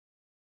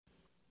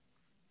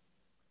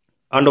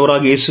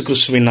ஆண்டவராக இயேசு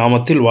கிறிஸ்துவின்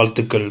நாமத்தில்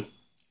வாழ்த்துக்கள்.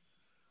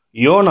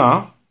 யோனா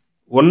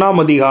 1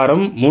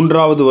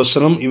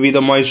 3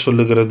 இவ்விதமாய்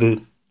சொல்லுகிறது.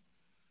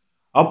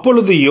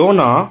 அப்பொழுது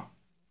யோனா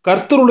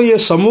கர்த்தருடைய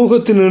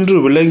சமூகத்தினின்று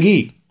விலகி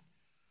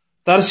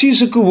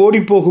தர்சீசுக்கு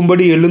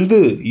ஓடிப்போகும்படி எழுந்து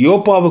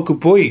யோப்பாவுக்கு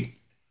போய்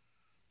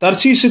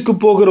தர்சீசுக்கு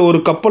போகிற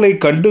ஒரு கப்பலை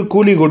கண்டு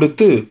கூலி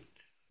கொடுத்து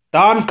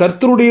தான்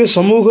கர்த்தருடைய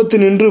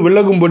சமூகத்தினின்று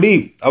விலகும்படி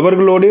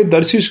அவர்களோடே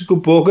தர்சீசுக்கு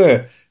போக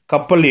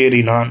கப்பல்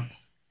ஏறினான்.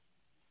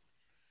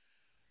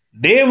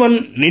 தேவன்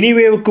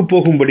நினிவேவுக்கு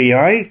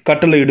போகும்படியாய்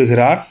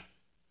கட்டளையிடுகிறார்.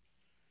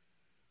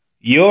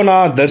 யோனா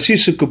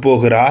தர்சீசுக்கு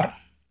போகிறார்.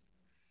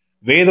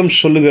 வேதம்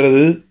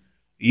சொல்லுகிறது,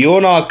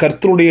 யோனா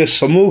கர்த்தருடைய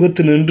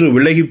சமூகத்தினின்று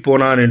விலகி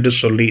போனான் என்று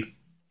சொல்லி.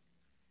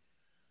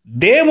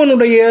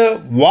 தேவனுடைய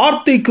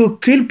வார்த்தைக்கு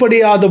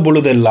கீழ்ப்படியாத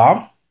பொழுதெல்லாம்,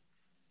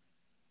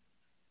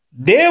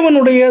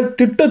 தேவனுடைய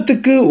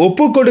திட்டத்துக்கு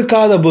ஒப்பு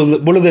கொடுக்காத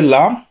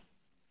பொழுதெல்லாம்,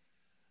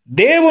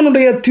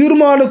 தேவனுடைய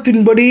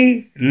தீர்மானத்தின்படி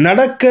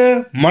நடக்க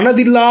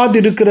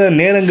மனதில்லாதிருக்கிற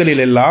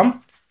நேரங்களில் எல்லாம்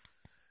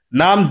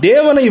நாம்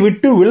தேவனை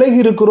விட்டு விலகி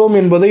இருக்கிறோம்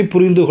என்பதை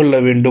புரிந்து கொள்ள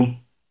வேண்டும்.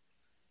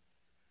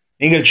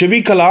 நீங்கள்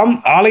செபிக்கலாம்,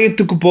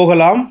 ஆலயத்துக்கு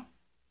போகலாம்,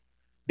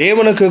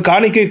 தேவனுக்கு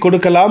காணிக்கை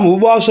கொடுக்கலாம்,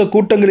 உபவாச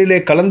கூட்டங்களிலே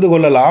கலந்து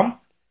கொள்ளலாம்.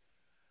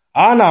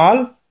 ஆனால்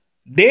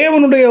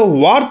தேவனுடைய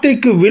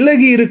வார்த்தைக்கு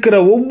விலகி இருக்கிற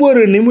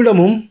ஒவ்வொரு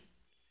நிமிடமும்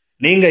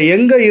நீங்க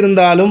எங்க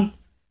இருந்தாலும்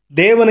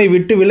தேவனை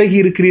விட்டு விலகி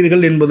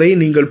இருக்கிறீர்கள் என்பதை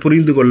நீங்கள்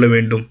புரிந்து கொள்ள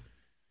வேண்டும்.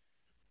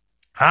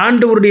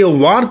 ஆண்டவருடைய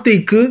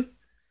வார்த்தைக்கு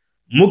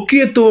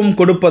முக்கியத்துவம்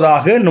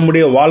கொடுப்பதாக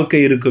நம்முடைய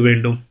வாழ்க்கை இருக்க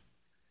வேண்டும்.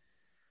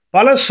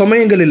 பல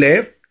சமயங்களிலே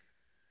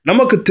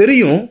நமக்கு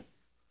தெரியும்,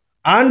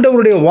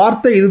 ஆண்டவருடைய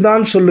வார்த்தை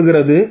இதுதான்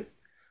சொல்லுகிறது,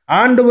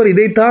 ஆண்டவர்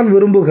இதைத்தான்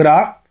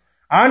விரும்புகிறார்,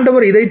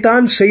 ஆண்டவர்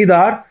இதைத்தான்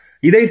செய்தார்,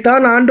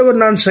 இதைத்தான் ஆண்டவர்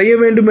நான் செய்ய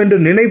வேண்டும் என்று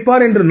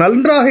நினைப்பார் என்று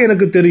நன்றாக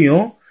எனக்கு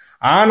தெரியும்.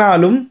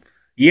 ஆனாலும்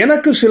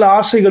எனக்கு சில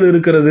ஆசைகள்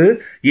இருக்கிறது,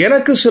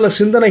 எனக்கு சில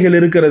சிந்தனைகள்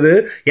இருக்கிறது,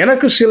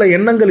 எனக்கு சில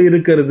எண்ணங்கள்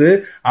இருக்கிறது.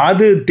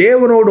 அது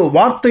தேவனோடு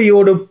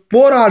வார்த்தையோடு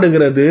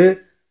போராடுகிறது.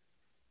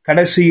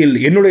 கடைசியில்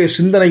என்னுடைய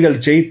சிந்தனைகள்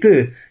ஜெயித்து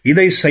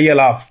இதை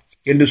செய்யலாம்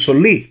என்று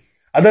சொல்லி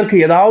அதற்கு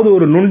ஏதாவது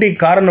ஒரு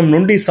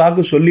நொண்டி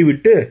சாக்கு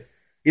சொல்லிவிட்டு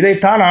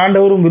இதைத்தான்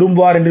ஆண்டவரும்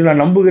விரும்புவார் என்று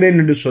நான் நம்புகிறேன்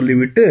என்று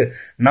சொல்லிவிட்டு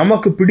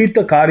நமக்கு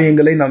பிடித்த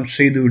காரியங்களை நாம்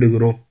செய்து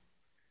விடுகிறோம்.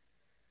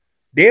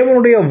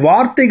 தேவனுடைய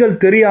வார்த்தைகள்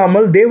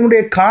தெரியாமல்,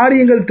 தேவனுடைய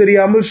காரியங்கள்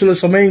தெரியாமல் சில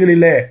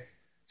சமயங்களிலே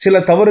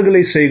சில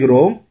தவறுகளை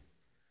செய்கிறோம்.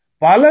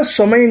 பல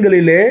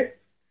சமயங்களிலே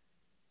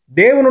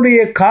தேவனுடைய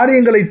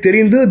காரியங்களை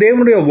தெரிந்து,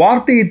 தேவனுடைய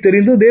வார்த்தையை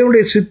தெரிந்து,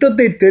 தேவனுடைய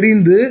சித்தத்தை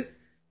தெரிந்து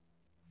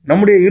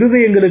நம்முடைய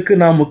இருதயங்களுக்கு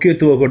நாம்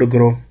முக்கியத்துவம்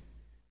கொடுக்கிறோம்.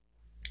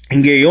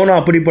 இங்கே யோனா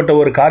அப்படிப்பட்ட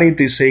ஒரு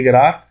காரியத்தை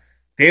செய்கிறார்.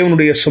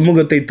 தேவனுடைய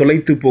சமூகத்தை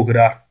தொலைத்து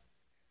போகிறார்.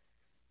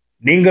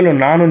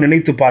 நீங்களும் நானும்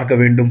நினைத்து பார்க்க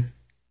வேண்டும்.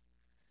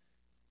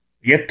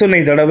 எத்தனை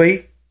தடவை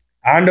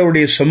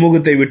ஆண்டவருடைய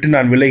சமூகத்தை விட்டு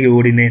நான் விலகி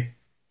ஓடினேன்?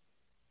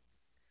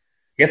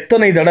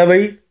 எத்தனை தடவை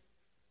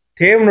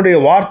தேவனுடைய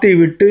வார்த்தையை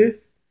விட்டு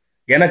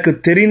எனக்கு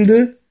தெரிந்து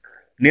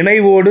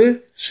நினைவோடு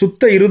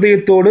சுத்த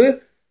இருதயத்தோடு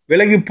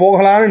விலகி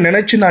போகலான்னு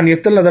நினைச்சு நான்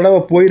எத்தனை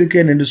தடவை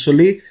போயிருக்கேன் என்று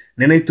சொல்லி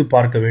நினைத்து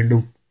பார்க்க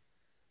வேண்டும்.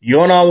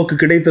 யோனாவுக்கு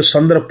கிடைத்த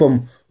சந்தர்ப்பம்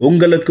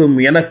உங்களுக்கும்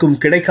எனக்கும்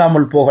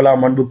கிடைக்காமல்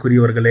போகலாம்.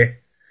 அன்புக்குரியவர்களே,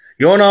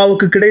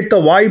 யோனாவுக்கு கிடைத்த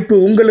வாய்ப்பு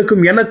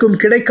உங்களுக்கும் எனக்கும்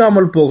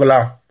கிடைக்காமல்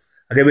போகலாம்.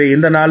 ஆகவே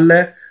இந்த நாளில்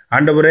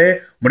ஆண்டவரே,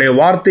 உம்முடைய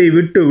வார்த்தையை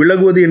விட்டு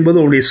விலகுவது என்பது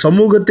உம்முடைய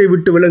சமூகத்தை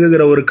விட்டு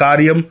விலகுகிற ஒரு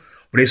காரியம்.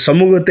 உம்முடைய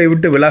சமூகத்தை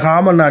விட்டு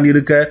விலகாமல் நான்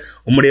இருக்க,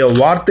 உம்முடைய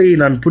வார்த்தையை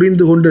நான்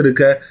புரிந்து கொண்டு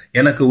இருக்க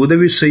எனக்கு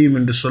உதவி செய்யும்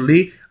என்று சொல்லி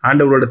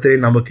ஆண்டவரிடத்தை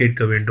நாம்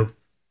கேட்க வேண்டும்.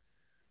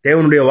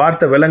 தேவனுடைய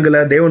வார்த்தை விளங்கல,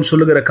 தேவன்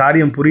சொல்லுகிற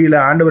காரியம் புரியல,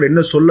 ஆண்டவர்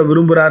என்ன சொல்ல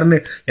விரும்புகிறாருன்னு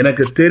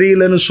எனக்கு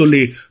தெரியலன்னு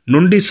சொல்லி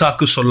நொண்டி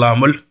சாக்கு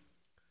சொல்லாமல்,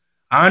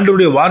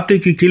 ஆண்டவருடைய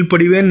வார்த்தைக்கு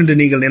கீழ்ப்படிவேன் என்று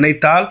நீங்கள்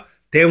நினைத்தால்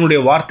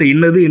தேவனுடைய வார்த்தை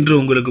இன்னது என்று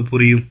உங்களுக்கு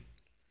புரியும்.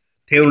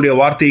 தேவனுடைய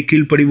வார்த்தையை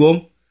கீழ்ப்படிவோம்,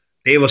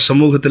 தேவ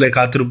சமூகத்தில்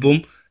காத்திருப்போம்.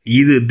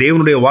 இது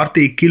தேவனுடைய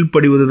வார்த்தையை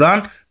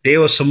கீழ்ப்படிவதுதான்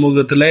தேவ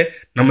சமூகத்தில்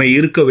நம்மை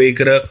இருக்க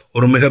வைக்கிற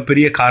ஒரு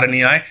மிகப்பெரிய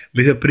காரணியாய்,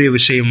 மிகப்பெரிய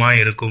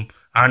விஷயமாய் இருக்கும்.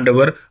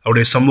 ஆண்டவர்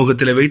அவருடைய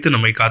சமூகத்தில் வைத்து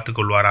நம்மை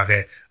காத்துக்கொள்வாராக.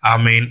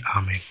 ஆமேன்,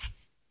 ஆமேன்.